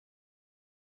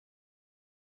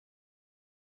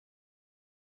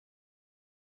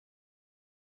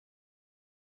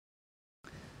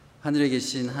하늘에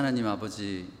계신 하나님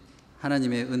아버지,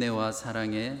 하나님의 은혜와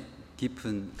사랑에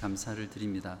깊은 감사를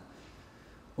드립니다.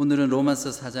 오늘은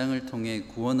로마서 4장을 통해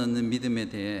구원 얻는 믿음에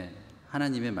대해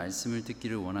하나님의 말씀을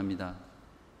듣기를 원합니다.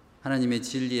 하나님의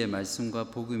진리의 말씀과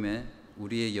복음에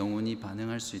우리의 영혼이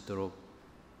반응할 수 있도록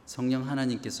성령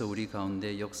하나님께서 우리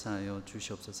가운데 역사하여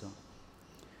주시옵소서.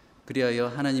 그리하여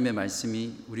하나님의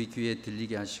말씀이 우리 귀에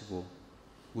들리게 하시고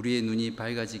우리의 눈이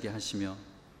밝아지게 하시며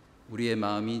우리의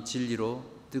마음이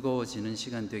진리로 뜨거워지는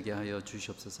시간 되게 하여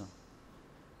주시옵소서.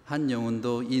 한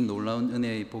영혼도 이 놀라운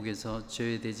은혜의 복에서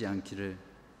제외되지 않기를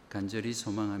간절히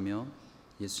소망하며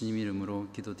예수님 이름으로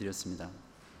기도드렸습니다.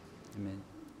 아멘.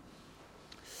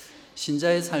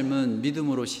 신자의 삶은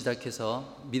믿음으로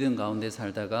시작해서 믿음 가운데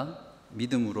살다가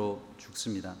믿음으로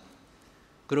죽습니다.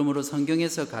 그러므로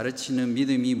성경에서 가르치는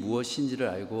믿음이 무엇인지를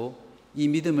알고 이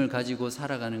믿음을 가지고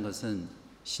살아가는 것은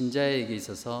신자에게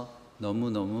있어서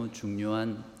너무너무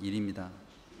중요한 일입니다.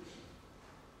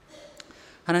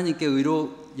 하나님께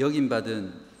의로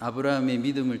여김받은 아브라함의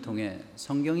믿음을 통해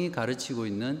성경이 가르치고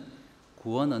있는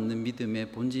구원 얻는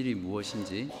믿음의 본질이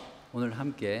무엇인지 오늘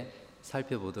함께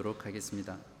살펴보도록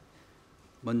하겠습니다.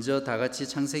 먼저 다 같이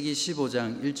창세기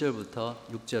 15장 1절부터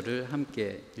 6절을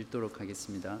함께 읽도록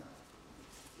하겠습니다.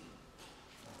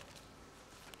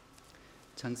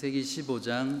 창세기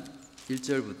 15장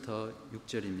 1절부터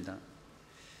 6절입니다.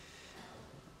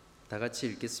 다 같이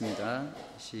읽겠습니다.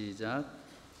 시작.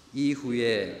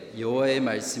 이후에 여호와의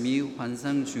말씀이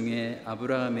환상 중에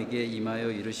아브라함에게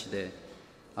임하여 이르시되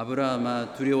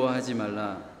아브라함아 두려워하지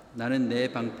말라. 나는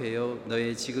내 방패여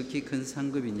너의 지극히 큰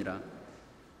상급이니라.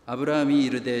 아브라함이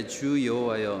이르되 주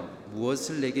여호와여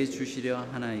무엇을 내게 주시려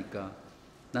하나이까?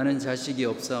 나는 자식이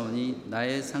없사오니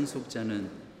나의 상속자는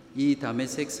이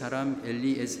다메섹 사람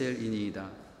엘리에셀이니이다.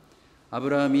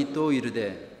 아브라함이 또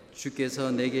이르되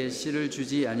주께서 내게 씨를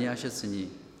주지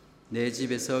아니하셨으니 내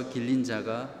집에서 길린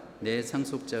자가 내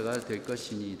상속자가 될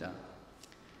것이니이다.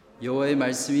 여호와의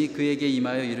말씀이 그에게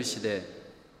임하여 이르시되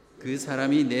그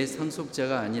사람이 내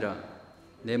상속자가 아니라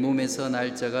내 몸에서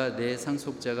날 자가 내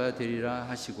상속자가 되리라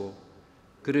하시고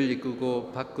그를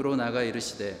이끌고 밖으로 나가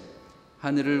이르시되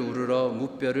하늘을 우러러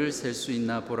무뼈를 셀 수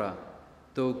있나 보라.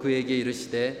 또 그에게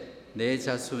이르시되 내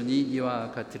자손이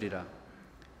이와 같으리라.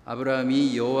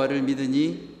 아브라함이 여호와를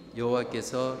믿으니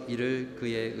여호와께서 이를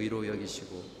그의 의로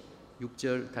여기시고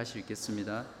 6절 다시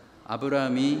읽겠습니다.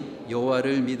 아브라함이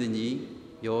여호와를 믿으니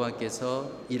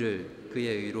여호와께서 이를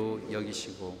그의 의로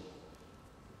여기시고.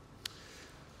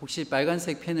 혹시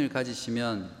빨간색 펜을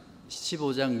가지시면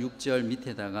 15장 6절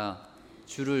밑에다가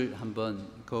줄을 한번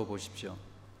그어 보십시오.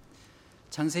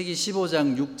 창세기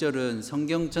 15장 6절은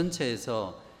성경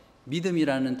전체에서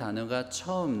믿음이라는 단어가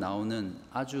처음 나오는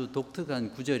아주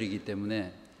독특한 구절이기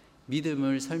때문에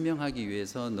믿음을 설명하기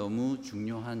위해서 너무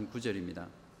중요한 구절입니다.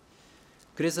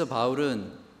 그래서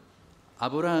바울은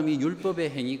아브라함이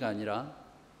율법의 행위가 아니라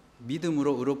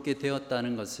믿음으로 의롭게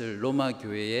되었다는 것을 로마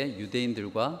교회의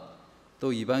유대인들과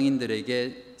또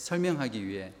이방인들에게 설명하기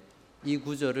위해 이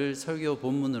구절을 설교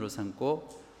본문으로 삼고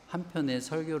한 편의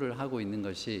설교를 하고 있는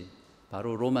것이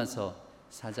바로 로마서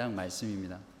 4장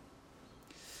말씀입니다.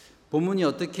 본문이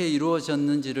어떻게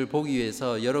이루어졌는지를 보기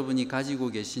위해서 여러분이 가지고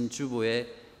계신 주보에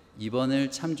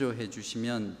 2번을 참조해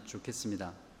주시면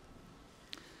좋겠습니다.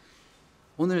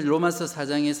 오늘 로마서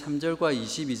 4장의 3절과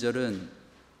 22절은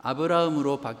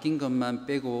아브라함으로 바뀐 것만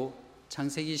빼고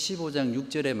창세기 15장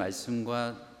 6절의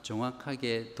말씀과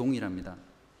정확하게 동일합니다.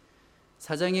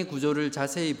 4장의 구조를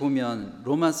자세히 보면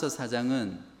로마서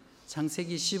 4장은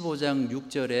창세기 15장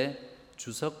 6절의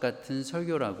주석 같은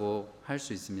설교라고 할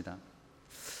수 있습니다.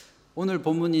 오늘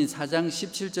본문인 4장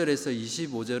 17절에서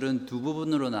 25절은 두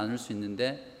부분으로 나눌 수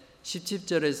있는데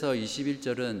 17절에서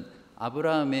 21절은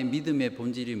아브라함의 믿음의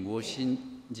본질이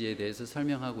무엇인지에 대해서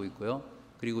설명하고 있고요.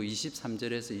 그리고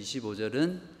 23절에서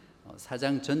 25절은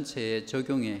 4장 전체의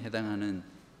적용에 해당하는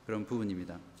그런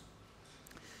부분입니다.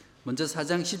 먼저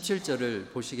 4장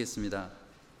 17절을 보시겠습니다.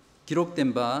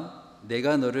 기록된 바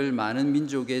내가 너를 많은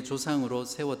민족의 조상으로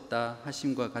세웠다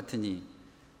하심과 같으니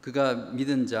그가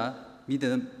믿은 자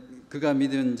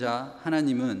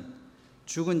하나님은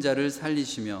죽은 자를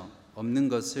살리시며 없는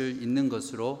것을 있는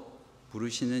것으로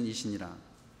부르시는 이시니라.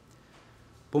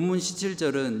 본문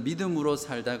 17절은 믿음으로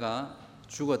살다가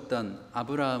죽었던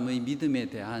아브라함의 믿음에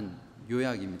대한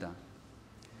요약입니다.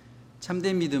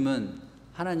 참된 믿음은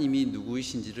하나님이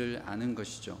누구이신지를 아는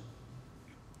것이죠.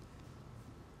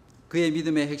 그의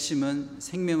믿음의 핵심은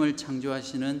생명을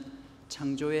창조하시는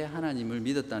창조의 하나님을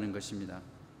믿었다는 것입니다.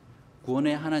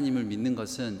 구원의 하나님을 믿는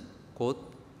것은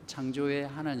곧 창조의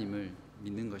하나님을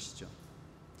믿는 것이죠.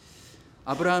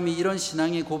 아브라함이 이런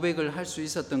신앙의 고백을 할 수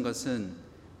있었던 것은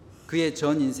그의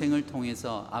전 인생을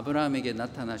통해서 아브라함에게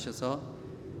나타나셔서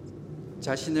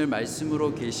자신을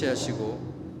말씀으로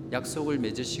계시하시고 약속을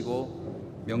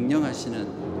맺으시고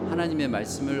명령하시는 하나님의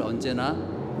말씀을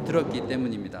언제나 들었기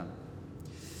때문입니다.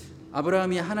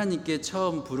 아브라함이 하나님께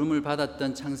처음 부름을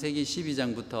받았던 창세기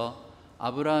 12장부터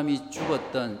아브라함이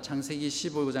죽었던 창세기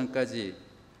 15장까지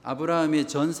아브라함의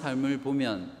전 삶을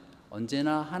보면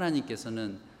언제나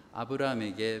하나님께서는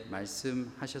아브라함에게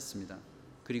말씀하셨습니다.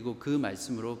 그리고 그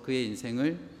말씀으로 그의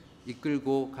인생을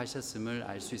이끌고 가셨음을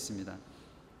알 수 있습니다.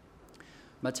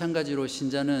 마찬가지로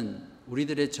신자는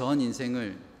우리들의 전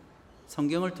인생을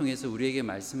성경을 통해서 우리에게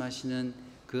말씀하시는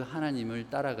그 하나님을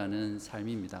따라가는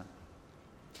삶입니다.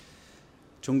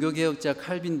 종교개혁자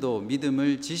칼빈도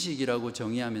믿음을 지식이라고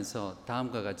정의하면서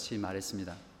다음과 같이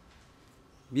말했습니다.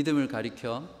 믿음을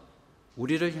가리켜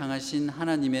우리를 향하신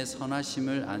하나님의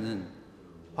선하심을 아는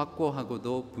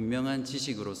확고하고도 분명한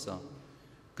지식으로서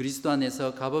그리스도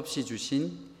안에서 값없이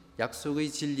주신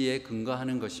약속의 진리에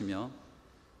근거하는 것이며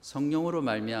성령으로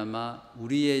말미암아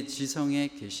우리의 지성에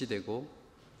계시되고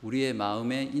우리의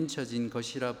마음에 인쳐진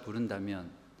것이라 부른다면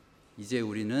이제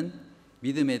우리는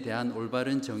믿음에 대한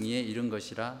올바른 정의에 이른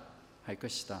것이라 할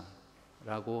것이다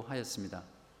라고 하였습니다.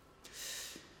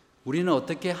 우리는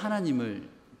어떻게 하나님을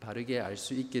바르게 알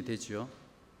수 있게 되죠?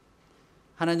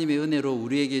 하나님의 은혜로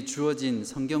우리에게 주어진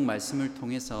성경 말씀을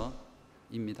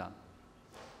통해서입니다.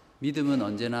 믿음은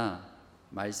언제나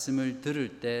말씀을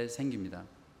들을 때 생깁니다.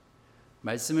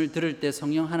 말씀을 들을 때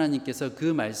성령 하나님께서 그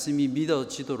말씀이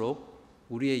믿어지도록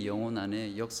우리의 영혼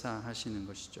안에 역사하시는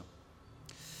것이죠.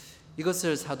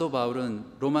 이것을 사도 바울은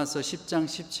로마서 10장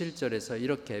 17절에서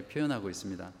이렇게 표현하고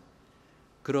있습니다.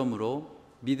 그러므로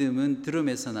믿음은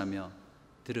들음에서 나며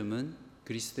들음은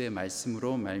그리스도의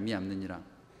말씀으로 말미암느니라.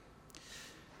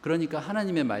 그러니까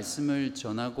하나님의 말씀을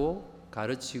전하고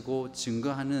가르치고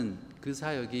증거하는 그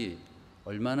사역이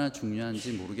얼마나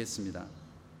중요한지 모르겠습니다.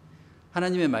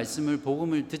 하나님의 말씀을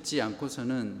복음을 듣지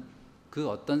않고서는 그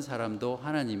어떤 사람도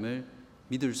하나님을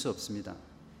믿을 수 없습니다.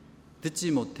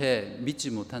 듣지 못해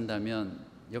믿지 못한다면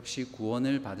역시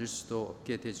구원을 받을 수도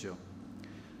없게 되죠.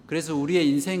 그래서 우리의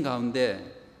인생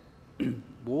가운데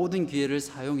모든 기회를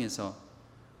사용해서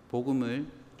복음을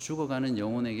죽어가는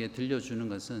영혼에게 들려주는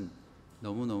것은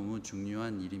너무너무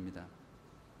중요한 일입니다.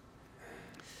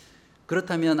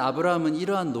 그렇다면 아브라함은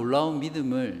이러한 놀라운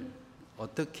믿음을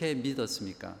어떻게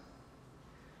믿었습니까?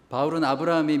 바울은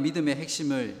아브라함의 믿음의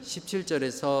핵심을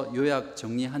 17절에서 요약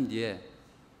정리한 뒤에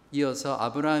이어서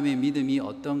아브라함의 믿음이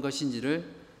어떤 것인지를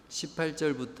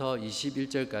 18절부터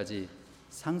 21절까지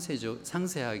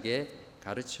상세하게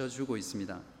가르쳐 주고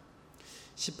있습니다.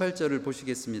 18절을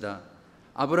보시겠습니다.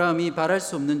 아브라함이 바랄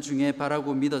수 없는 중에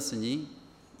바라고 믿었으니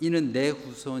이는 내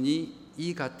후손이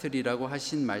이 같으리라고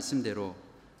하신 말씀대로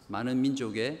많은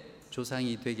민족의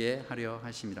조상이 되게 하려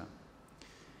하심이라.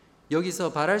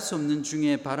 여기서 바랄 수 없는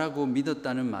중에 바라고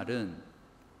믿었다는 말은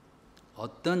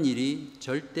어떤 일이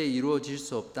절대 이루어질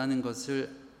수 없다는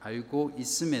것을 알고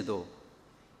있음에도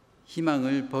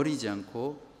희망을 버리지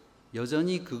않고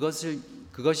여전히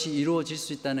그것이 이루어질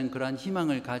수 있다는 그러한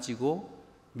희망을 가지고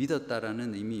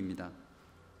믿었다라는 의미입니다.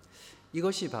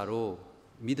 이것이 바로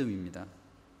믿음입니다.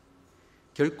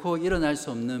 결코 일어날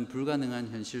수 없는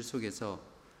불가능한 현실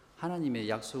속에서 하나님의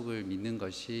약속을 믿는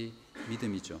것이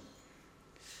믿음이죠.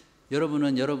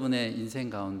 여러분은 여러분의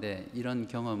인생 가운데 이런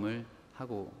경험을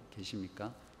하고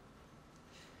계십니까?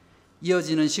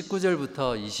 이어지는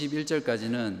 19절부터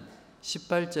 21절까지는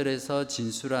 18절에서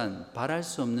진술한 바랄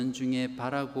수 없는 중에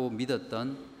바라고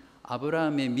믿었던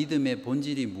아브라함의 믿음의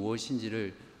본질이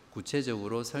무엇인지를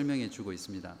구체적으로 설명해 주고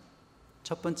있습니다.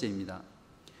 첫 번째입니다.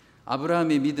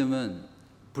 아브라함의 믿음은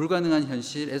불가능한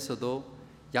현실에서도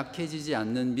약해지지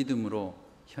않는 믿음으로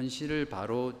현실을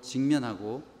바로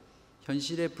직면하고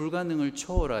현실의 불가능을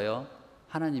초월하여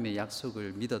하나님의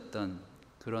약속을 믿었던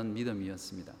그런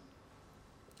믿음이었습니다.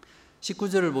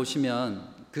 19절을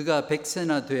보시면 그가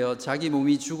 100세나 되어 자기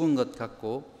몸이 죽은 것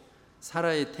같고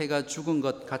사라의 태가 죽은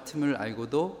것 같음을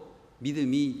알고도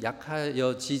믿음이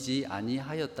약하여지지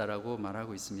아니하였다라고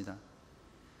말하고 있습니다.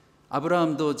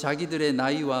 아브라함도 자기들의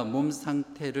나이와 몸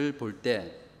상태를 볼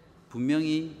때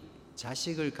분명히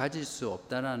자식을 가질 수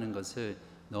없다라는 것을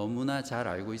너무나 잘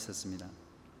알고 있었습니다.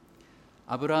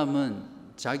 아브라함은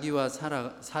자기와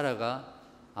사라가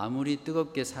아무리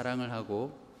뜨겁게 사랑을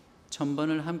하고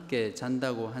 1000번을 함께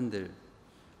잔다고 한들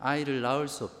아이를 낳을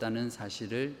수 없다는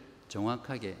사실을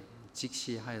정확하게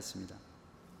직시하였습니다.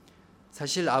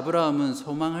 사실 아브라함은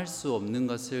소망할 수 없는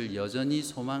것을 여전히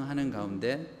소망하는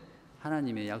가운데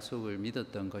하나님의 약속을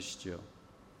믿었던 것이죠.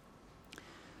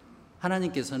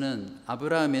 하나님께서는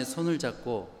아브라함의 손을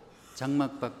잡고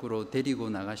장막 밖으로 데리고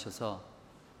나가셔서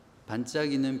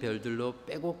반짝이는 별들로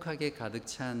빼곡하게 가득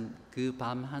찬 그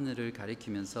밤 하늘을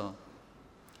가리키면서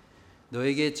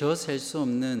너에게 저 셀 수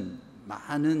없는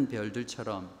많은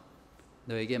별들처럼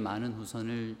너에게 많은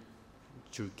후손을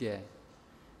줄게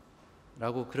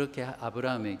라고 그렇게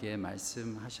아브라함에게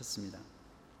말씀하셨습니다.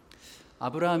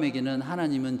 아브라함에게는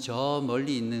하나님은 저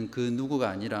멀리 있는 그 누구가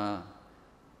아니라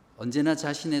언제나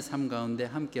자신의 삶 가운데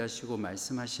함께 하시고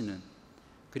말씀하시는,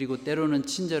 그리고 때로는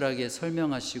친절하게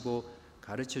설명하시고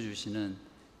가르쳐 주시는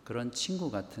그런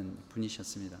친구 같은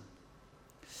분이셨습니다.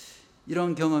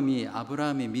 이런 경험이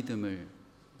아브라함의 믿음을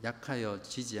약하여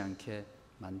지지 않게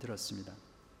만들었습니다.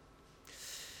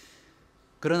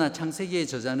 그러나 창세기의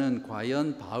저자는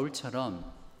과연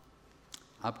바울처럼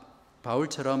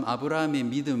아브라함의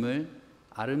믿음을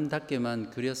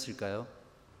아름답게만 그렸을까요?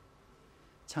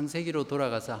 창세기로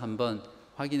돌아가서 한번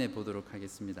확인해 보도록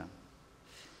하겠습니다.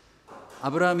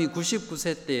 아브라함이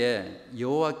 99세 때에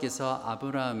여호와께서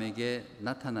아브라함에게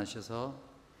나타나셔서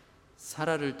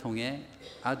사라를 통해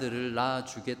아들을 낳아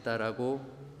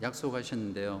주겠다라고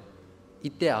약속하셨는데요.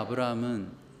 이때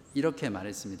아브라함은 이렇게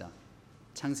말했습니다.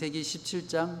 창세기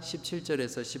 17장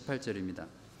 17절에서 18절입니다.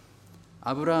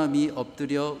 아브라함이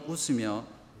엎드려 웃으며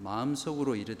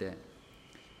마음속으로 이르되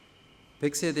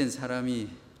 100세 된 사람이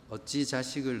어찌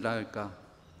자식을 낳을까?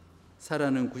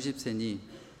 사라는 90세니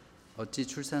어찌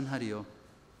출산하리요?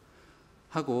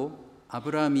 하고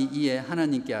아브라함이 이에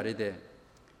하나님께 아뢰되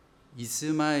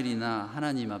이스마엘이나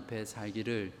하나님 앞에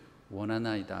살기를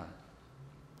원하나이다.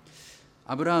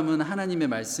 아브라함은 하나님의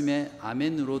말씀에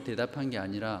아멘으로 대답한 게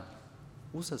아니라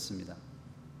웃었습니다.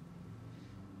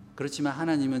 그렇지만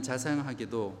하나님은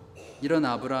자상하게도 이런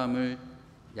아브라함을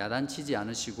야단치지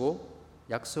않으시고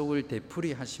약속을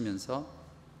되풀이하시면서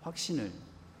확신을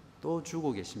또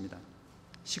주고 계십니다.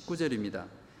 19절입니다.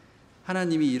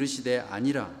 하나님이 이르시되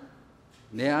아니라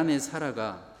내 아내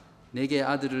사라가 내게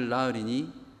아들을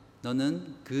낳으리니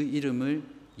너는 그 이름을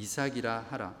이삭이라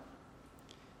하라.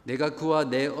 내가 그와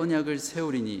내 언약을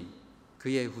세우리니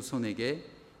그의 후손에게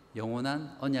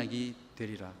영원한 언약이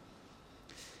되리라.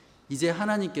 이제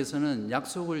하나님께서는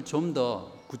약속을 좀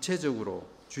더 구체적으로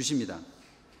주십니다.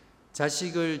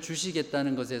 자식을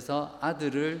주시겠다는 것에서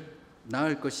아들을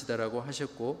낳을 것이다라고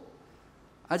하셨고,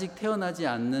 아직 태어나지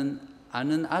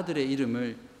않은 아들의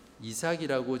이름을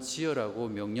이삭이라고 지어라고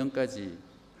명령까지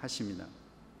하십니다.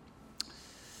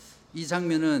 이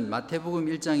장면은 마태복음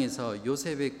 1장에서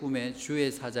요셉의 꿈에 주의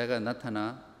사자가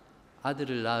나타나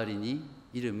아들을 낳으리니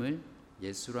이름을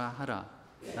예수라 하라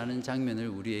라는 장면을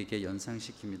우리에게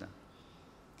연상시킵니다.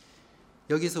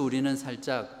 여기서 우리는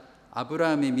살짝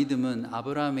아브라함의 믿음은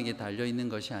아브라함에게 달려있는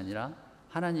것이 아니라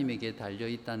하나님에게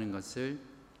달려있다는 것을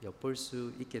엿볼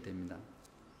수 있게 됩니다.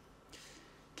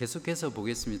 계속해서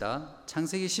보겠습니다.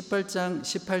 창세기 18장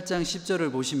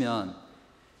 10절을 보시면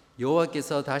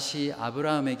여호와께서 다시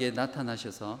아브라함에게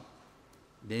나타나셔서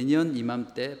내년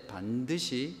이맘때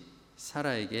반드시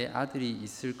사라에게 아들이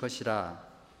있을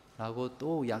것이라 라고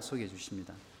또 약속해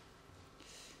주십니다.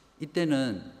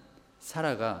 이때는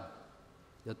사라가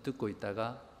엿듣고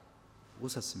있다가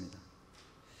웃었습니다.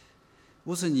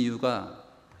 웃은 이유가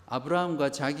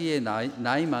아브라함과 자기의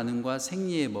나이 많음과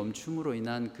생리의 멈춤으로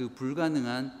인한 그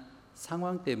불가능한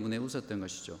상황 때문에 웃었던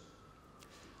것이죠.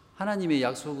 하나님의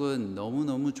약속은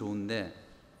너무너무 좋은데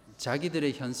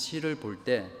자기들의 현실을 볼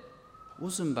때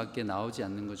웃음밖에 나오지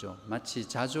않는 거죠. 마치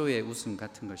자조의 웃음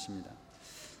같은 것입니다.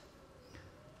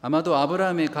 아마도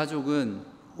아브라함의 가족은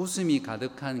웃음이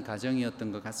가득한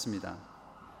가정이었던 것 같습니다.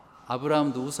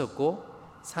 아브라함도 웃었고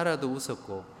사라도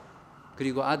웃었고,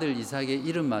 그리고 아들 이삭의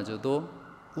이름마저도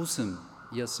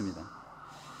웃음이었습니다.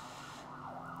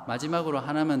 마지막으로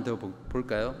하나만 더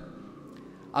볼까요?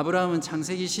 아브라함은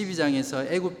창세기 12장에서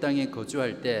애굽 땅에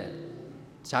거주할 때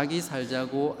자기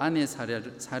살자고 아내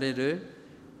사례를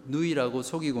누이라고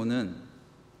속이고는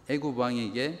애굽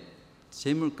왕에게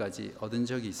재물까지 얻은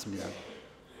적이 있습니다.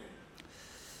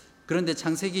 그런데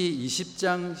창세기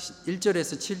 20장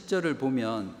 1절에서 7절을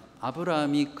보면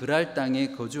아브라함이 그랄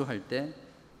땅에 거주할 때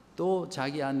또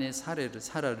자기 아내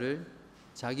사라를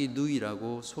자기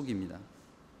누이라고 속입니다.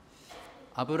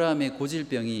 아브라함의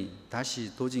고질병이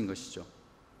다시 도진 것이죠.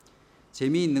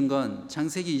 재미있는 건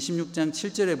창세기 26장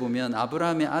 7절에 보면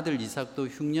아브라함의 아들 이삭도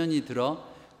흉년이 들어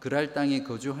그랄 땅에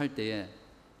거주할 때에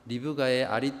리브가의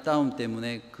아리따움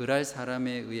때문에 그랄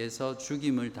사람에 의해서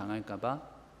죽임을 당할까 봐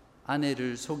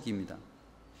아내를 속입니다.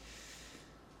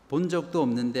 본 적도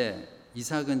없는데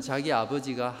이삭은 자기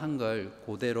아버지가 한 걸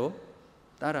그대로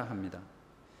따라합니다.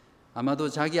 아마도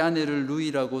자기 아내를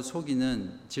루이라고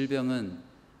속이는 질병은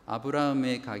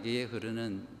아브라함의 가계에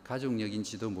흐르는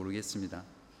가족력인지도 모르겠습니다.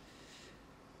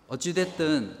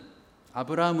 어찌됐든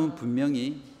아브라함은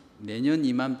분명히 내년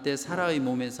이맘때 사라의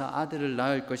몸에서 아들을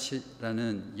낳을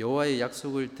것이라는 여호와의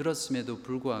약속을 들었음에도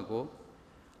불구하고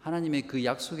하나님의 그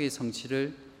약속의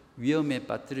성취를 위험에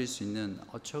빠뜨릴 수 있는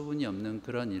어처구니 없는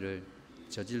그런 일을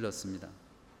저질렀습니다.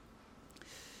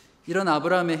 이런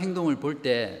아브라함의 행동을 볼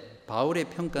때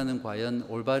바울의 평가는 과연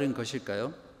올바른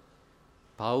것일까요?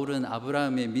 바울은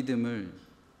아브라함의 믿음을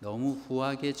너무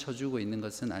후하게 쳐주고 있는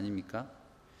것은 아닙니까?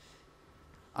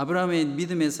 아브라함의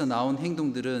믿음에서 나온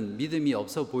행동들은 믿음이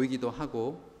없어 보이기도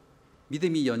하고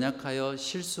믿음이 연약하여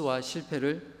실수와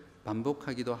실패를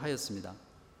반복하기도 하였습니다.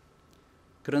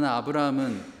 그러나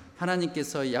아브라함은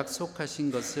하나님께서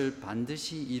약속하신 것을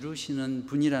반드시 이루시는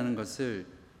분이라는 것을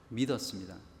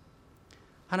믿었습니다.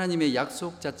 하나님의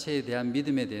약속 자체에 대한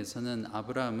믿음에 대해서는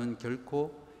아브라함은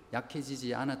결코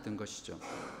약해지지 않았던 것이죠.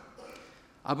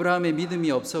 아브라함의 믿음이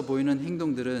없어 보이는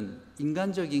행동들은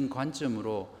인간적인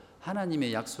관점으로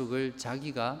하나님의 약속을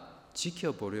자기가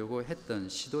지켜보려고 했던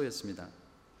시도였습니다.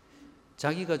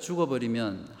 자기가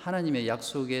죽어버리면 하나님의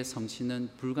약속의 성취는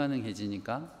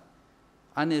불가능해지니까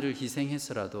아내를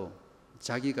희생해서라도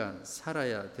자기가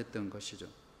살아야 됐던 것이죠.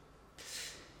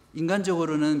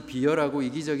 인간적으로는 비열하고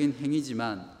이기적인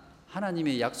행위지만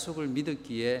하나님의 약속을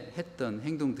믿었기에 했던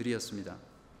행동들이었습니다.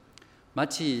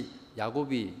 마치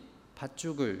야곱이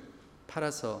팥죽을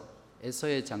팔아서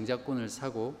에서의 장자권을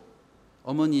사고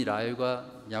어머니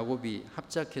라헬과 야곱이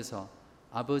합작해서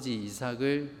아버지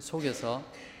이삭을 속여서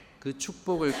그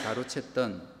축복을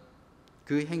가로챘던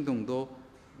그 행동도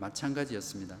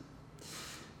마찬가지였습니다.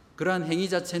 그러한 행위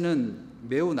자체는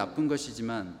매우 나쁜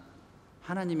것이지만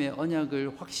하나님의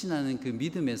언약을 확신하는 그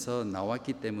믿음에서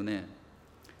나왔기 때문에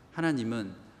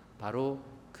하나님은 바로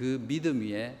그 믿음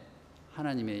위에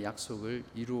하나님의 약속을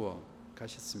이루어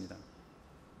가셨습니다.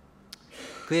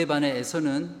 그에 반해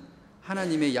에서는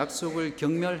하나님의 약속을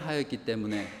경멸하였기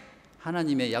때문에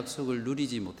하나님의 약속을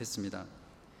누리지 못했습니다.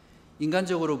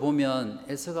 인간적으로 보면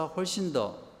에서가 훨씬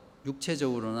더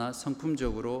육체적으로나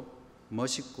성품적으로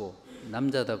멋있고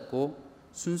남자답고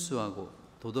순수하고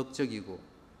도덕적이고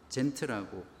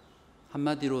젠틀하고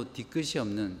한마디로 뒤끝이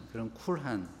없는 그런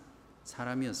쿨한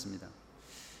사람이었습니다.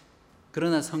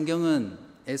 그러나 성경은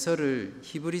에서를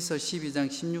히브리서 12장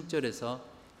 16절에서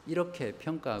이렇게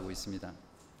평가하고 있습니다.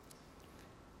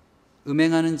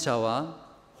 음행하는 자와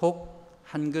혹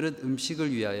한 그릇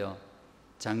음식을 위하여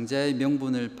장자의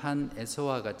명분을 판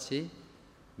에서와 같이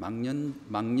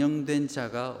망령된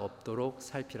자가 없도록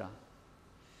살피라.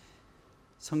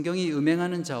 성경이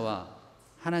음행하는 자와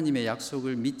하나님의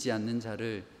약속을 믿지 않는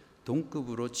자를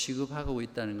동급으로 취급하고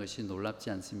있다는 것이 놀랍지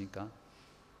않습니까?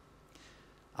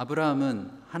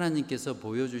 아브라함은 하나님께서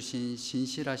보여주신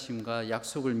신실하심과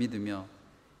약속을 믿으며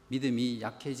믿음이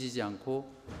약해지지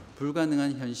않고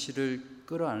불가능한 현실을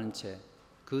끌어안은 채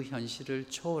그 현실을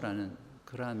초월하는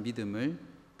그러한 믿음을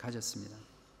가졌습니다.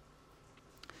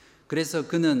 그래서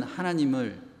그는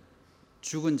하나님을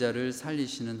죽은 자를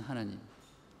살리시는 하나님,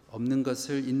 없는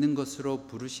것을 있는 것으로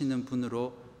부르시는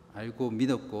분으로 알고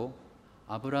믿었고,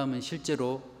 아브라함은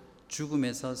실제로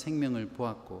죽음에서 생명을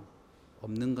보았고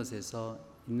없는 것에서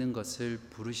있는 것을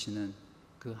부르시는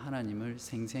그 하나님을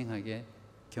생생하게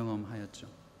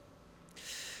경험하였죠.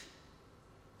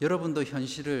 여러분도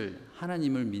현실을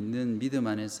하나님을 믿는 믿음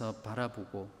안에서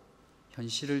바라보고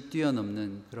현실을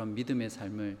뛰어넘는 그런 믿음의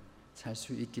삶을 살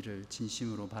수 있기를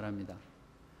진심으로 바랍니다.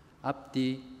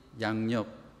 앞뒤 양옆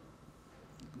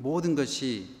모든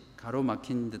것이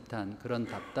가로막힌 듯한 그런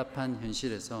답답한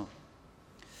현실에서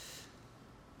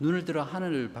눈을 들어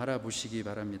하늘을 바라보시기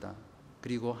바랍니다.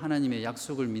 그리고 하나님의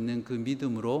약속을 믿는 그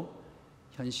믿음으로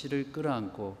현실을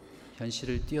끌어안고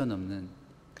현실을 뛰어넘는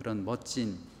그런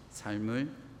멋진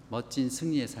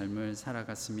승리의 삶을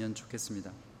살아갔으면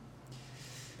좋겠습니다.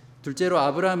 둘째로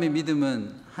아브라함의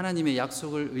믿음은 하나님의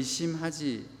약속을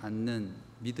의심하지 않는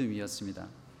믿음이었습니다.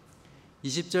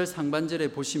 20절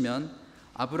상반절에 보시면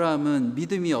아브라함은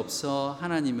믿음이 없어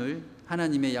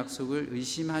하나님의 약속을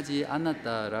의심하지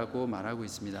않았다라고 말하고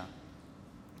있습니다.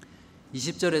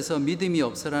 20절에서 믿음이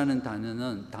없어라는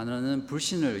단어는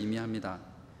불신을 의미합니다.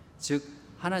 즉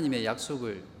하나님의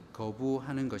약속을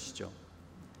거부하는 것이죠.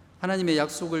 하나님의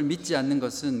약속을 믿지 않는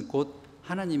것은 곧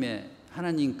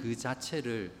하나님 그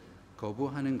자체를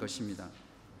거부하는 것입니다.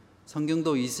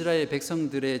 성경도 이스라엘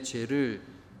백성들의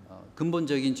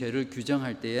근본적인 죄를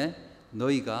규정할 때에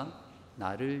너희가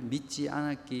나를 믿지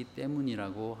않았기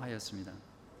때문이라고 하였습니다.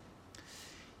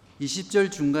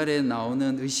 20절 중간에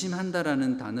나오는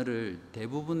의심한다라는 단어를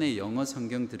대부분의 영어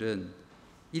성경들은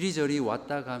이리저리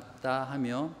왔다 갔다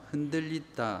하며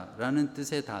흔들리다라는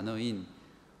뜻의 단어인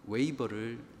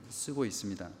웨이버를 쓰고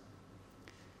있습니다.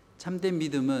 참된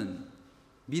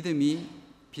믿음이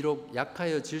비록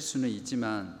약하여질 수는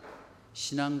있지만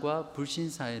신앙과 불신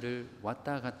사이를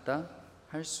왔다 갔다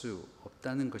할 수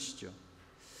없다는 것이죠.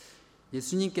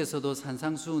 예수님께서도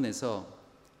산상수훈에서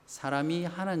사람이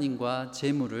하나님과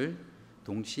재물을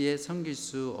동시에 섬길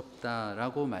수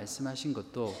없다라고 말씀하신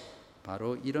것도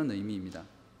바로 이런 의미입니다.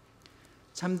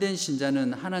 참된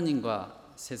신자는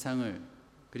하나님과 세상을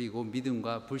그리고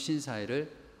믿음과 불신 사이를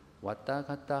왔다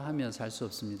갔다 하며 살 수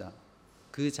없습니다.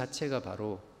 그 자체가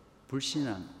바로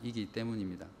불신앙이기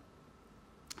때문입니다.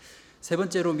 세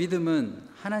번째로 믿음은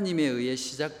하나님에 의해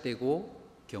시작되고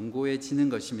견고해지는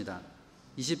것입니다.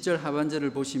 20절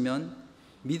하반절을 보시면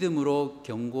믿음으로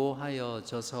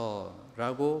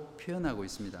견고하여져서라고 표현하고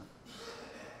있습니다.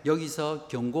 여기서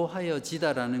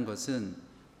견고하여지다라는 것은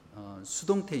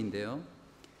수동태인데요.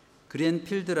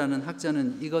 그랜필드라는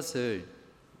학자는 이것을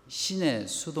신의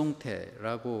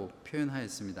수동태라고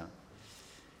표현하였습니다.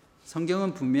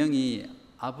 성경은 분명히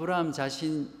아브라함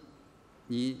자신이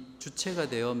주체가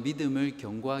되어 믿음을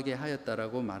견고하게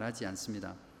하였다라고 말하지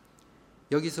않습니다.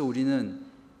 여기서 우리는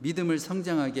믿음을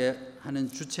성장하게 하는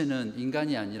주체는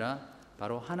인간이 아니라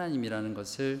바로 하나님이라는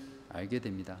것을 알게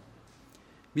됩니다.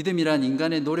 믿음이란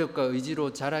인간의 노력과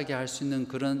의지로 자라게 할 수 있는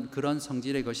그런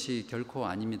성질의 것이 결코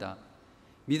아닙니다.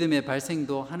 믿음의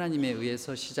발생도 하나님에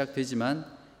의해서 시작되지만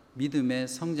믿음의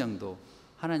성장도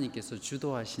하나님께서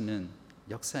주도하시는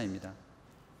역사입니다.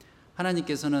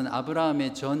 하나님께서는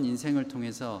아브라함의 전 인생을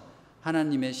통해서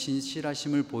하나님의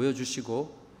신실하심을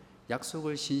보여주시고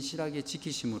약속을 신실하게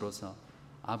지키심으로써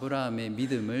아브라함의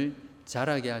믿음을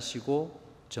자라게 하시고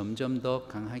점점 더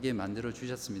강하게 만들어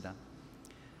주셨습니다.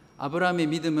 아브라함의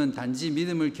믿음은 단지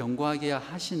믿음을 견고하게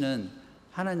하시는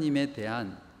하나님에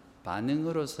대한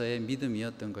반응으로서의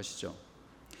믿음이었던 것이죠.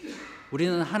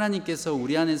 우리는 하나님께서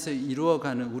우리 안에서 이루어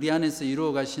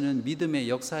가시는 믿음의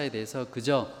역사에 대해서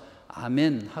그저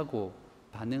아멘 하고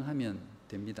반응하면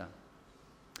됩니다.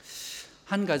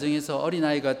 한 가정에서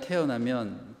어린아이가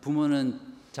태어나면 부모는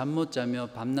잠 못 자며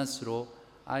밤낮으로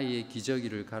아이의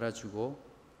기저귀를 갈아주고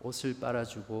옷을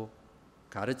빨아주고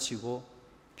가르치고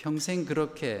평생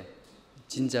그렇게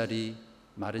진자리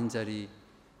마른 자리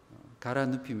갈아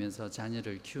눕히면서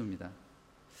자녀를 키웁니다.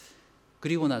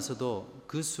 그리고 나서도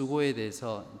그 수고에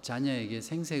대해서 자녀에게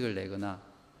생색을 내거나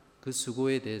그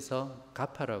수고에 대해서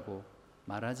갚아라고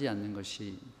말하지 않는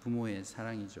것이 부모의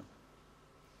사랑이죠.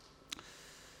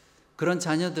 그런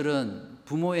자녀들은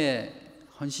부모의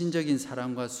헌신적인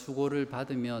사랑과 수고를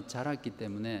받으며 자랐기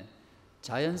때문에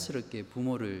자연스럽게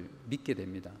부모를 믿게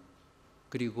됩니다.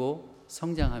 그리고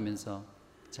성장하면서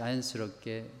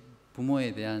자연스럽게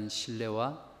부모에 대한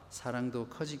신뢰와 사랑도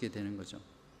커지게 되는 거죠.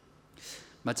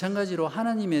 마찬가지로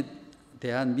하나님에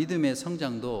대한 믿음의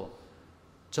성장도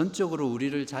전적으로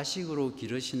우리를 자식으로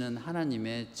기르시는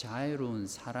하나님의 자애로운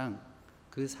사랑,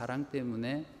 그 사랑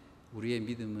때문에 우리의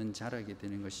믿음은 자라게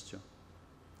되는 것이죠.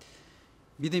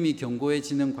 믿음이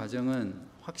견고해지는 과정은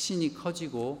확신이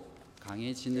커지고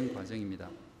강해지는 과정입니다.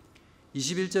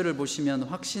 21절을 보시면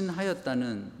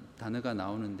확신하였다는 단어가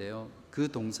나오는데요. 그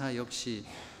동사 역시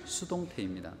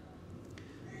수동태입니다.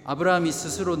 아브라함이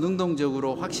스스로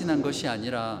능동적으로 확신한 것이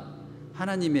아니라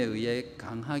하나님에 의해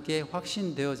강하게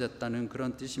확신되어졌다는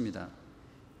그런 뜻입니다.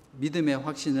 믿음의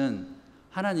확신은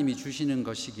하나님이 주시는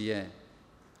것이기에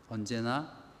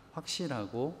언제나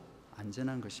확실하고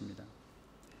안전한 것입니다.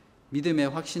 믿음의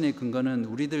확신의 근거는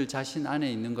우리들 자신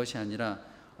안에 있는 것이 아니라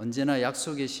언제나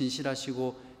약속에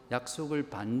신실하시고 약속을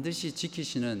반드시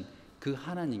지키시는 그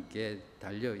하나님께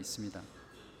달려 있습니다.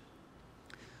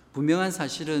 분명한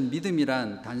사실은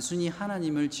믿음이란 단순히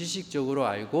하나님을 지식적으로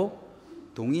알고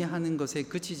동의하는 것에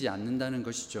그치지 않는다는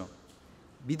것이죠.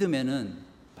 믿음에는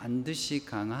반드시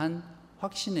강한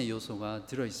확신의 요소가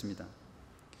들어 있습니다.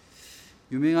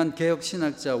 유명한 개혁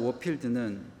신학자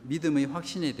워필드는 믿음의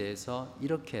확신에 대해서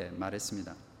이렇게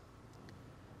말했습니다.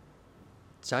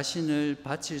 자신을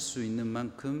바칠 수 있는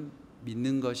만큼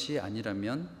믿는 것이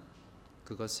아니라면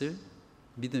그것을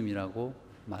믿음이라고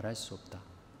말할 수 없다.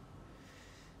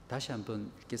 다시 한번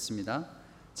읽겠습니다.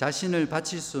 자신을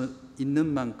바칠 수 있는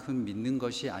만큼 믿는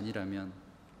것이 아니라면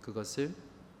그것을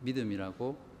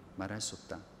믿음이라고 말할 수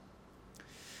없다.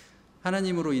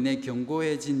 하나님으로 인해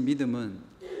견고해진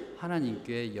믿음은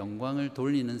하나님께 영광을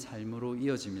돌리는 삶으로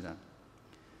이어집니다.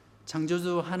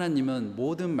 창조주 하나님은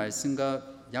모든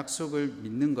말씀과 약속을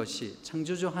믿는 것이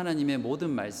창조주 하나님의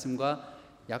모든 말씀과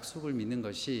약속을 믿는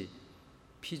것이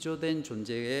피조된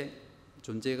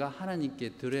존재가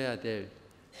하나님께 드려야 될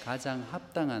가장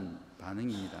합당한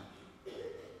반응입니다.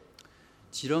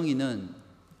 지렁이는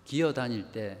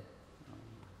기어다닐 때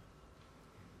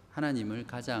하나님을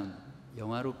가장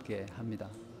영화롭게 합니다.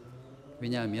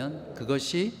 왜냐하면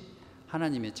그것이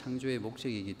하나님의 창조의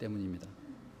목적이기 때문입니다.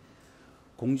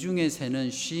 공중의 새는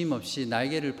쉼 없이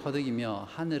날개를 퍼득이며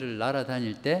하늘을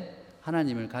날아다닐 때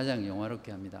하나님을 가장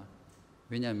영화롭게 합니다.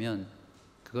 왜냐하면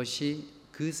그것이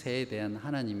그 새에 대한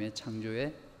하나님의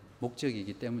창조의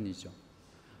목적이기 때문이죠.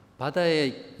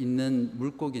 바다에 있는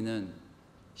물고기는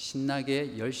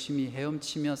신나게 열심히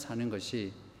헤엄치며 사는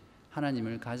것이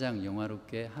하나님을 가장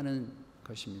영화롭게 하는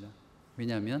것입니다.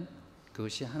 왜냐하면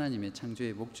그것이 하나님의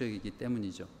창조의 목적이기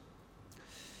때문이죠.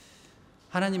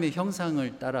 하나님의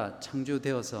형상을 따라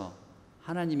창조되어서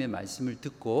하나님의 말씀을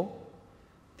듣고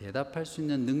대답할 수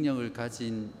있는 능력을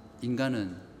가진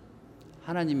인간은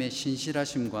하나님의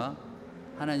신실하심과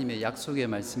하나님의 약속의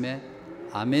말씀에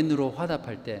아멘으로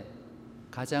화답할 때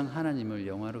가장 하나님을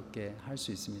영화롭게 할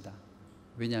수 있습니다.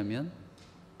 왜냐하면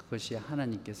그것이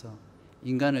하나님께서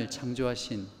인간을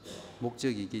창조하신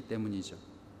목적이기 때문이죠.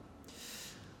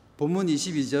 본문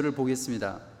 22절을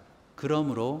보겠습니다.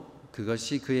 그러므로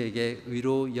그것이 그에게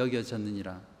의로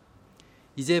여겨졌느니라.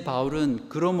 이제 바울은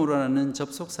그러므로라는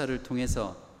접속사를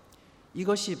통해서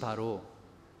이것이 바로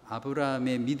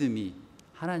아브라함의 믿음이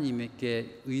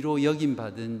하나님께 의로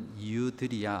여김받은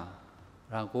이유들이야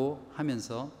라고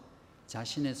하면서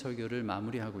자신의 설교를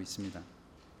마무리하고 있습니다.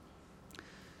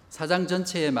 4장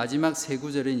전체의 마지막 세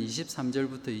구절인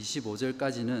 23절부터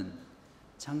 25절까지는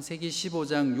창세기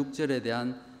 15장 6절에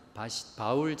대한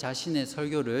바울 자신의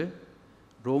설교를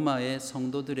로마의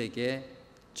성도들에게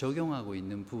적용하고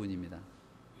있는 부분입니다.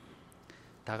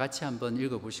 다 같이 한번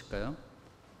읽어보실까요?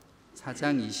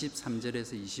 4장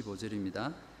 23절에서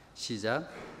 25절입니다. 시작.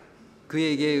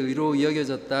 그에게 의로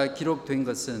여겨졌다 기록된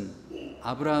것은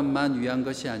아브라함만 위한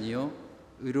것이 아니요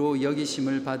의로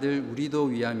여기심을 받을 우리도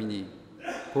위함이니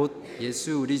곧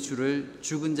예수 우리 주를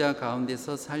죽은 자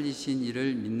가운데서 살리신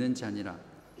이를 믿는 자니라.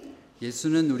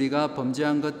 예수는 우리가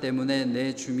범죄한 것 때문에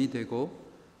내 줌이 되고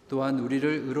또한 우리를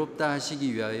의롭다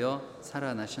하시기 위하여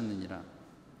살아나셨느니라.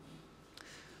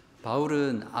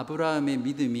 바울은 아브라함의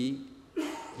믿음이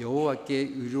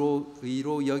여호와께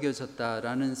의로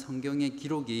여겨졌다라는 성경의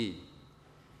기록이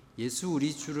예수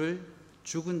우리 주를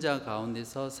죽은 자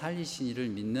가운데서 살리신 이를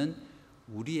믿는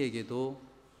우리에게도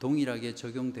동일하게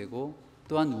적용되고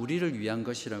또한 우리를 위한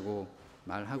것이라고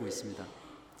말하고 있습니다.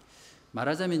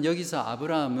 말하자면 여기서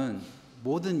아브라함은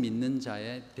모든 믿는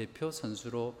자의 대표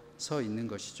선수로 서 있는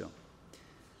것이죠.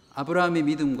 아브라함의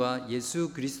믿음과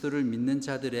예수 그리스도를 믿는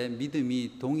자들의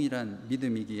믿음이 동일한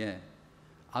믿음이기에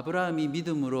아브라함이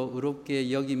믿음으로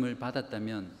의롭게 여김을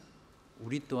받았다면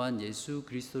우리 또한 예수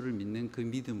그리스도를 믿는 그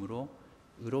믿음으로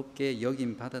의롭게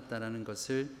여김 받았다라는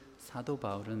것을 사도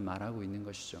바울은 말하고 있는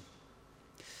것이죠.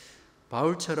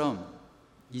 바울처럼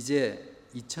이제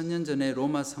 2000년 전의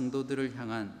로마 성도들을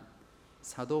향한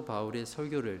사도 바울의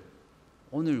설교를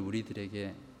오늘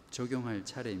우리들에게 적용할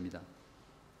차례입니다.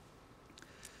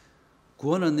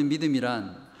 구원 얻는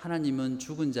믿음이란 하나님은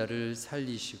죽은 자를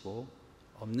살리시고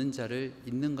없는 자를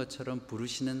있는 것처럼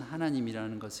부르시는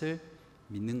하나님이라는 것을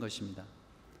믿는 것입니다.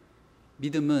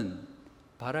 믿음은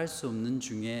바랄 수 없는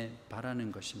중에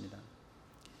바라는 것입니다.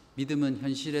 믿음은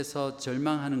현실에서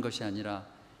절망하는 것이 아니라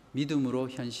믿음으로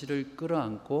현실을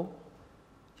끌어안고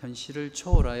현실을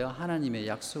초월하여 하나님의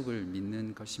약속을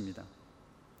믿는 것입니다.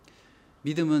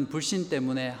 믿음은 불신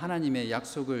때문에 하나님의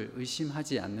약속을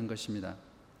의심하지 않는 것입니다.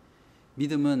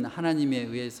 믿음은 하나님에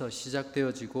의해서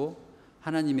시작되어지고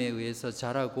하나님에 의해서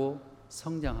자라고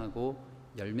성장하고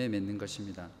열매 맺는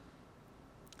것입니다.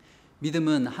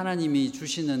 믿음은 하나님이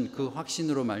주시는 그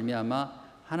확신으로 말미암아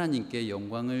하나님께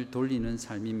영광을 돌리는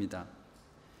삶입니다.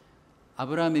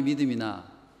 아브라함의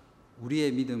믿음이나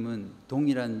우리의 믿음은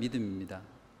동일한 믿음입니다.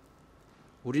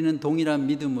 우리는 동일한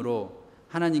믿음으로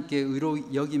하나님께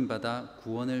의로 여김받아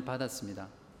구원을 받았습니다.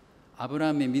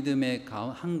 아브라함의 믿음의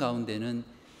한가운데는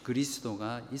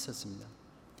그리스도가 있었습니다.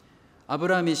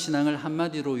 아브라함의 신앙을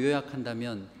한마디로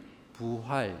요약한다면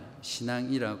부활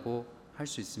신앙이라고 할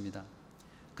수 있습니다.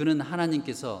 그는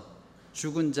하나님께서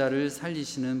죽은 자를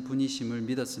살리시는 분이심을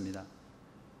믿었습니다.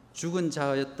 죽은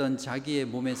자였던 자기의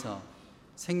몸에서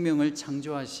생명을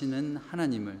창조하신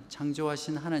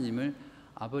하나님을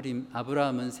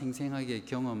아브라함은 생생하게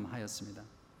경험하였습니다.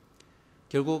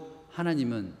 결국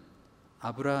하나님은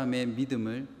아브라함의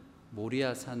믿음을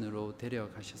모리아 산으로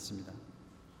데려가셨습니다.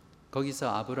 거기서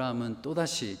아브라함은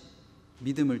또다시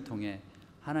믿음을 통해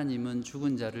하나님은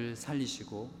죽은 자를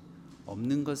살리시고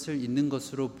없는 것을 있는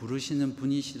것으로 부르시는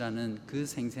분이시라는 그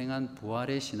생생한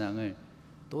부활의 신앙을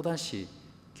또다시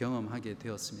경험하게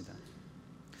되었습니다.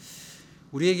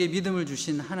 우리에게 믿음을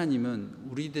주신 하나님은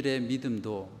우리들의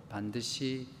믿음도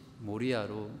반드시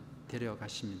모리아로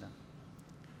데려가십니다.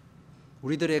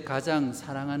 우리들의 가장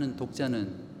사랑하는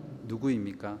독자는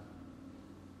누구입니까?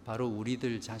 바로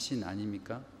우리들 자신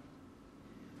아닙니까?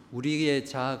 우리의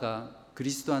자아가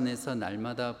그리스도 안에서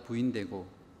날마다 부인되고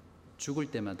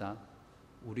죽을 때마다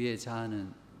우리의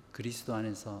자아는 그리스도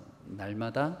안에서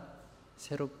날마다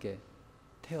새롭게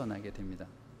태어나게 됩니다.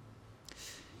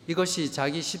 이것이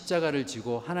자기 십자가를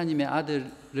지고 하나님의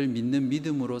아들을 믿는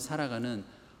믿음으로 살아가는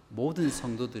모든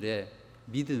성도들의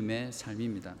믿음의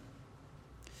삶입니다.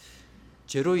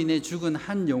 죄로 인해 죽은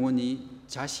한 영혼이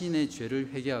자신의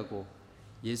죄를 회개하고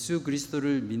예수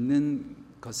그리스도를 믿는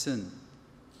것은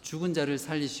죽은 자를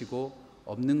살리시고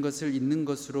없는 것을 있는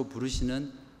것으로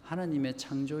부르시는 하나님의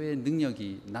창조의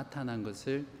능력이 나타난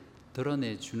것을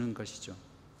드러내 주는 것이죠.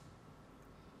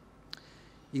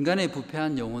 인간의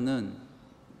부패한 영혼은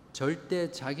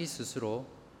절대 자기 스스로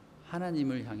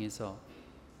하나님을 향해서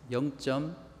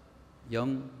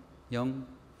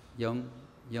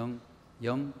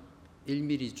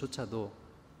 0.00001mm조차도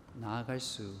나아갈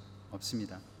수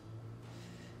없습니다.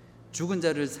 죽은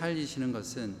자를 살리시는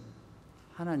것은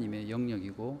하나님의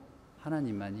영역이고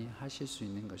하나님만이 하실 수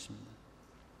있는 것입니다.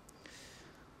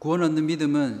 구원 얻는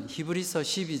믿음은 히브리서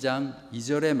 12장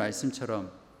 2절의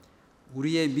말씀처럼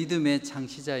우리의 믿음의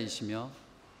창시자이시며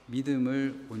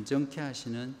믿음을 온전케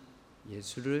하시는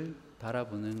예수를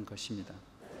바라보는 것입니다.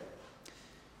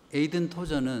 에이든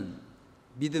토저는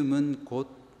믿음은 곧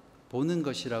보는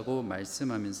것이라고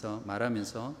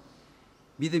말하면서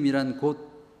믿음이란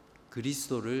곧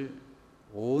그리스도를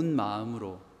온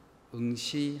마음으로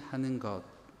응시하는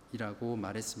것이라고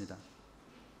말했습니다.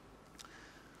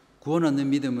 구원 얻는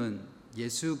믿음은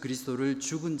예수 그리스도를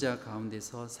죽은 자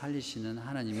가운데서 살리시는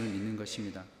하나님을 믿는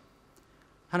것입니다.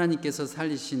 하나님께서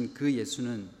살리신 그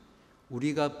예수는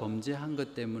우리가 범죄한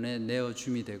것 때문에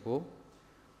내어줌이 되고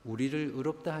우리를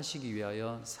의롭다 하시기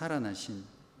위하여 살아나신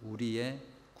우리의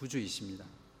구주이십니다.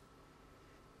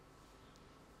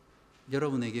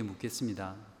 여러분에게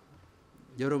묻겠습니다.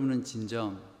 여러분은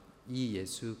진정 이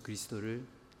예수 그리스도를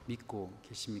믿고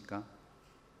계십니까?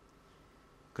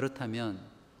 그렇다면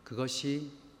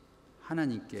그것이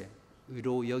하나님께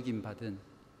의로 여김 받은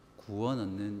구원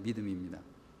얻는 믿음입니다.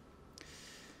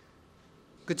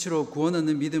 끝으로 구원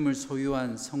얻는 믿음을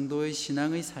소유한 성도의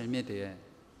신앙의 삶에 대해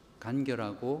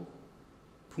간결하고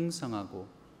풍성하고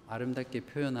아름답게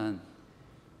표현한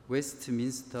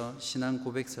웨스트민스터 신앙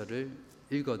고백서를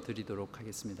읽어드리도록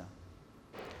하겠습니다.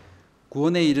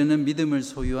 구원에 이르는 믿음을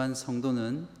소유한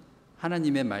성도는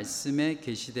하나님의 말씀에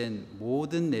계시된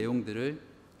모든 내용들을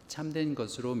참된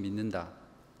것으로 믿는다.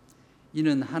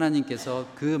 이는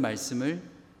하나님께서 그 말씀을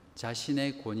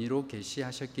자신의 권위로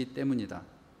계시하셨기 때문이다.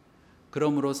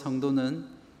 그러므로 성도는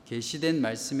계시된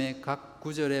말씀의 각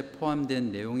구절에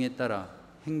포함된 내용에 따라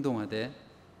행동하되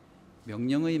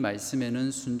명령의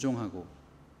말씀에는 순종하고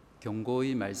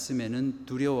경고의 말씀에는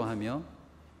두려워하며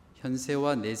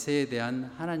현세와 내세에 대한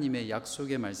하나님의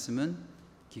약속의 말씀은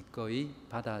기꺼이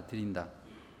받아들인다.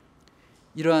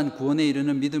 이러한 구원에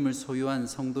이르는 믿음을 소유한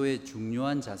성도의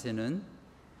중요한 자세는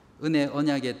은혜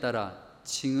언약에 따라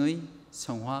칭의,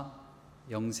 성화,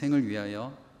 영생을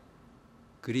위하여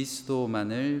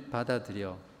그리스도만을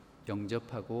받아들여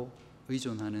영접하고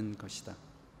의존하는 것이다.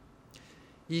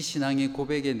 이 신앙의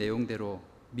고백의 내용대로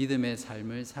믿음의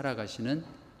삶을 살아가시는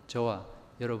저와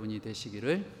여러분이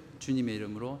되시기를 주님의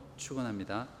이름으로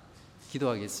축원합니다.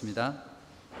 기도하겠습니다.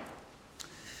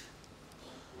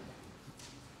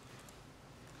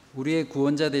 우리의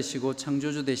구원자 되시고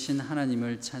창조주 되신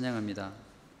하나님을 찬양합니다.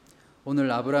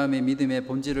 오늘 아브라함의 믿음의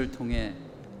본질을 통해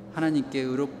하나님께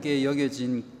의롭게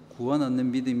여겨진 구원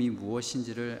얻는 믿음이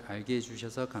무엇인지를 알게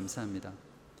해주셔서 감사합니다.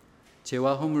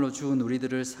 죄와 허물로 죽은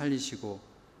우리들을 살리시고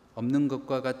없는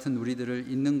것과 같은 우리들을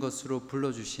있는 것으로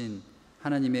불러주신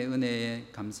하나님의 은혜에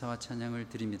감사와 찬양을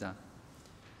드립니다.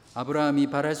 아브라함이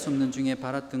바랄 수 없는 중에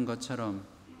바랐던 것처럼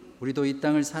우리도 이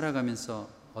땅을 살아가면서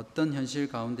어떤 현실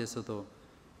가운데서도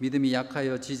믿음이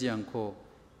약하여 지지 않고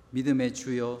믿음의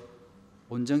주여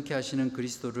온전케 하시는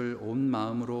그리스도를 온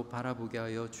마음으로 바라보게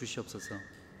하여 주시옵소서.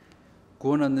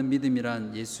 구원 얻는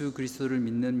믿음이란 예수 그리스도를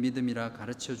믿는 믿음이라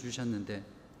가르쳐 주셨는데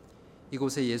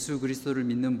이곳에 예수 그리스도를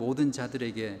믿는 모든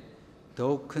자들에게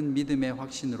더욱 큰 믿음의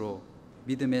확신으로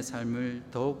믿음의 삶을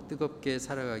더욱 뜨겁게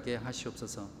살아가게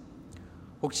하시옵소서.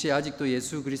 혹시 아직도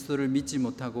예수 그리스도를 믿지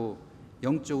못하고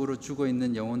영적으로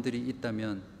죽어있는 영혼들이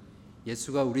있다면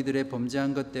예수가 우리들의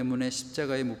범죄한 것 때문에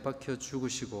십자가에 못 박혀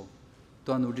죽으시고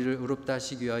또한 우리를 의롭다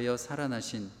하시기 위하여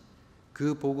살아나신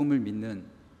그 복음을 믿는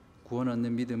구원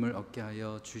얻는 믿음을 얻게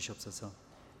하여 주시옵소서.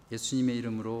 예수님의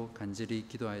이름으로 간절히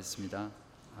기도하였습니다.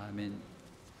 아멘.